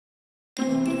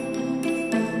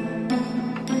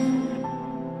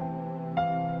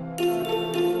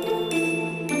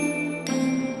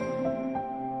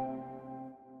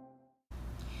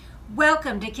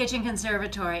Welcome to Kitchen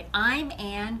Conservatory. I'm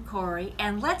Ann Corey,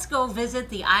 and let's go visit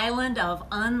the island of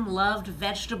unloved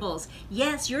vegetables.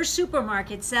 Yes, your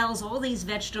supermarket sells all these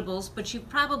vegetables, but you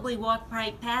probably walk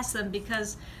right past them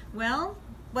because, well,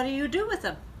 what do you do with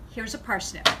them? Here's a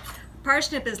parsnip.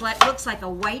 Parsnip looks like a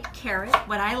white carrot.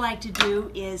 What I like to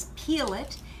do is peel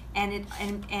it, and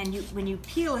when you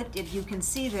peel it, you can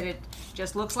see that it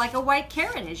just looks like a white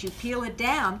carrot as you peel it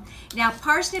down. Now,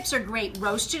 parsnips are great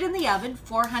roasted in the oven,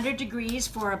 400 degrees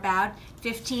for about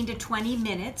 15 to 20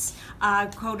 minutes,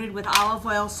 coated with olive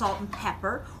oil, salt, and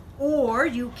pepper. Or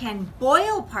you can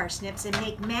boil parsnips and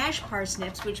make mashed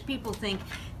parsnips, which people think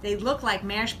they look like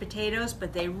mashed potatoes,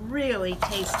 but they really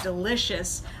taste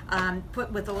delicious.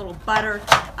 Put with a little butter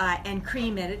and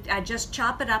cream in it. Just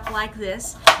chop it up like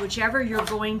this, whichever you're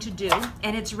going to do,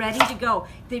 and it's ready to go.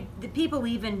 The people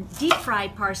even deep fry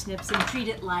parsnips and treat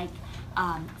it like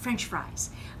French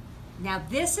fries. Now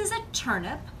this is a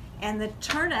turnip. And the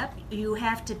turnip, you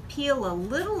have to peel a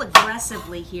little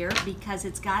aggressively here because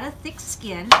it's got a thick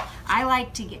skin. I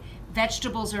like to get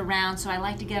vegetables are round, so I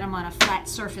like to get them on a flat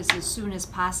surface as soon as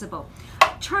possible.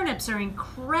 Turnips are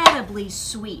incredibly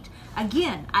sweet.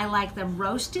 Again, I like them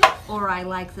roasted or I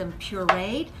like them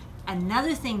pureed.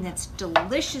 Another thing that's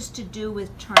delicious to do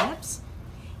with turnips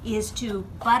is to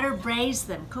butter braise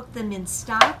them. Cook them in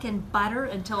stock and butter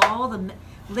until all the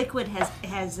liquid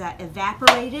has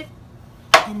evaporated.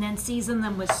 And then season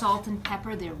them with salt and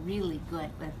pepper. They're really good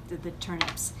with the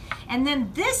turnips. And then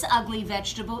this ugly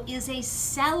vegetable is a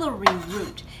celery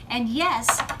root. And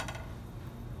yes,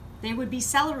 there would be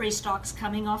celery stalks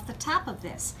coming off the top of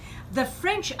this. The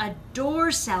French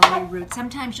adore celery root.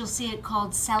 Sometimes you'll see it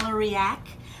called celeriac.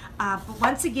 But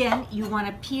once again, you want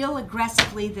to peel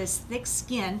aggressively this thick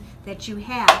skin that you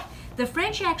have. The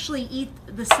French actually eat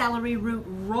the celery root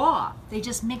raw. They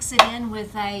just mix it in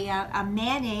with a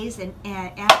mayonnaise and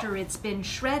after it's been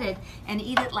shredded and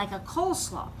eat it like a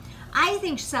coleslaw. I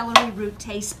think celery root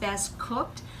tastes best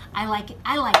cooked. I like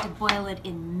to boil it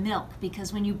in milk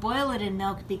because when you boil it in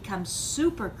milk, it becomes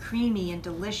super creamy and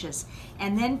delicious.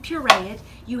 And then puree it.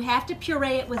 You have to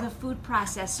puree it with a food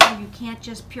processor. You can't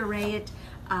just puree it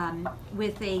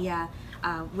with a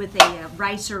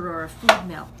ricer or a food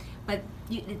mill. But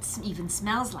it even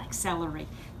smells like celery.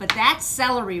 But that's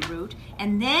celery root.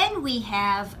 And then we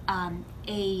have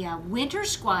a winter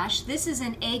squash. This is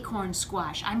an acorn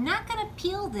squash. I'm not going to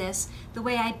peel this the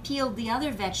way I peeled the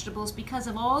other vegetables because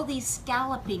of all these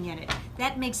scalloping in it.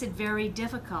 That makes it very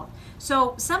difficult.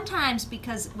 So sometimes,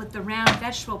 because with the round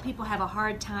vegetable, people have a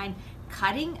hard time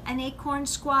cutting an acorn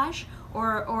squash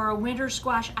or a winter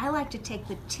squash. I like to take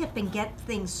the tip and get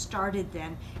things started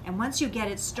then. And once you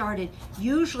get it started,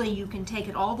 usually you can take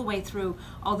it all the way through.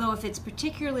 Although if it's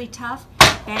particularly tough,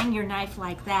 bang your knife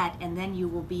like that and then you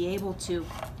will be able to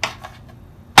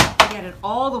get it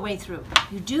all the way through.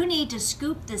 You do need to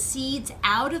scoop the seeds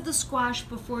out of the squash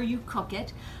before you cook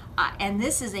it. And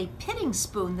this is a pitting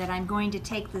spoon that I'm going to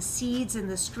take the seeds and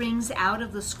the strings out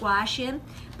of the squash in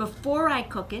before I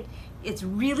cook it. It's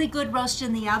really good roasted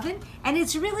in the oven, and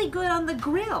it's really good on the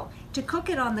grill. To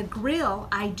cook it on the grill,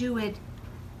 I do it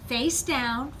face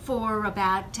down for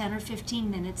about 10 or 15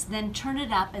 minutes, then turn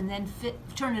it up, and then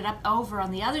turn it up over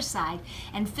on the other side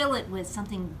and fill it with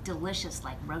something delicious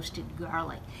like roasted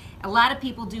garlic. A lot of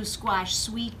people do squash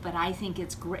sweet, but I think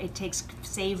it's great. It takes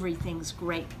savory things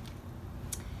great.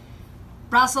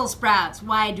 Brussels sprouts.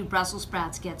 Why do Brussels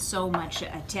sprouts get so much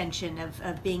attention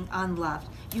of being unloved?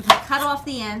 You can cut off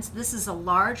the ends. This is a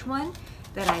large one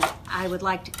that I would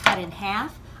like to cut in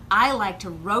half. I like to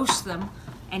roast them.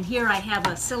 And here I have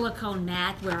a silicone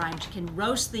mat where I can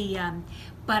roast the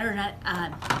butternut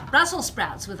Brussels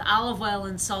sprouts with olive oil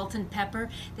and salt and pepper.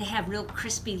 They have real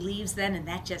crispy leaves then, and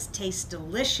that just tastes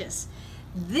delicious.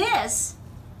 This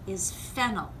is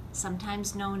fennel,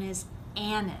 sometimes known as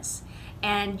anise.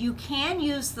 And you can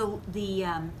use the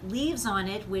leaves on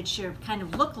it, which are kind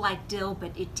of look like dill,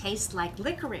 but it tastes like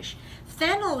licorice.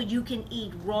 Fennel you can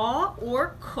eat raw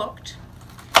or cooked,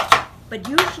 but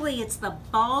usually it's the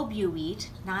bulb you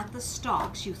eat, not the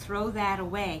stalks. You throw that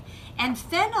away. And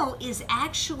fennel is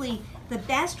actually, the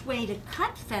best way to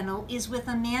cut fennel is with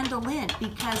a mandolin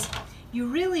because you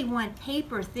really want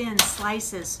paper thin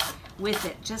slices with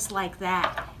it, just like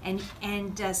that.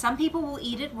 And some people will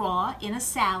eat it raw in a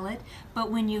salad, but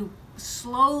when you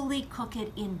slowly cook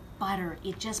it in butter,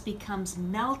 it just becomes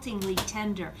meltingly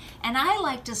tender. And I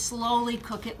like to slowly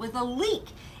cook it with a leek.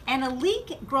 And a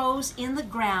leek grows in the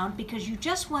ground because you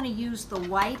just want to use the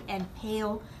white and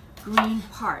pale green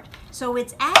part. So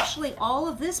it's actually all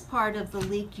of this part of the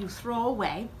leek you throw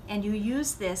away and you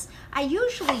use this. I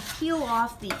usually peel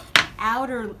off the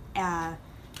outer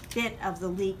bit of the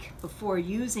leek before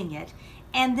using it.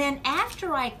 And then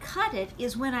after I cut it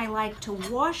is when I like to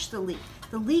wash the leek.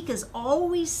 The leek is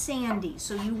always sandy,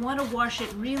 so you want to wash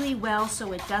it really well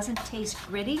so it doesn't taste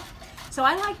gritty. So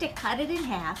I like to cut it in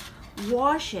half,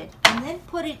 wash it, and then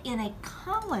put it in a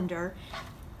colander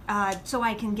so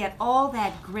I can get all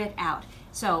that grit out.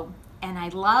 So, and I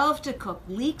love to cook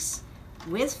leeks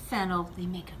with fennel. They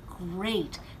make a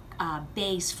great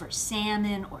base for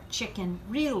salmon or chicken,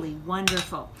 really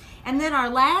wonderful. And then our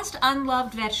last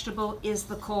unloved vegetable is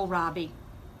the kohlrabi.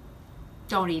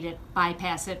 Don't eat it,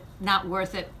 bypass it, not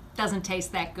worth it, doesn't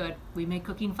taste that good. We make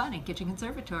cooking fun at Kitchen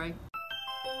Conservatory.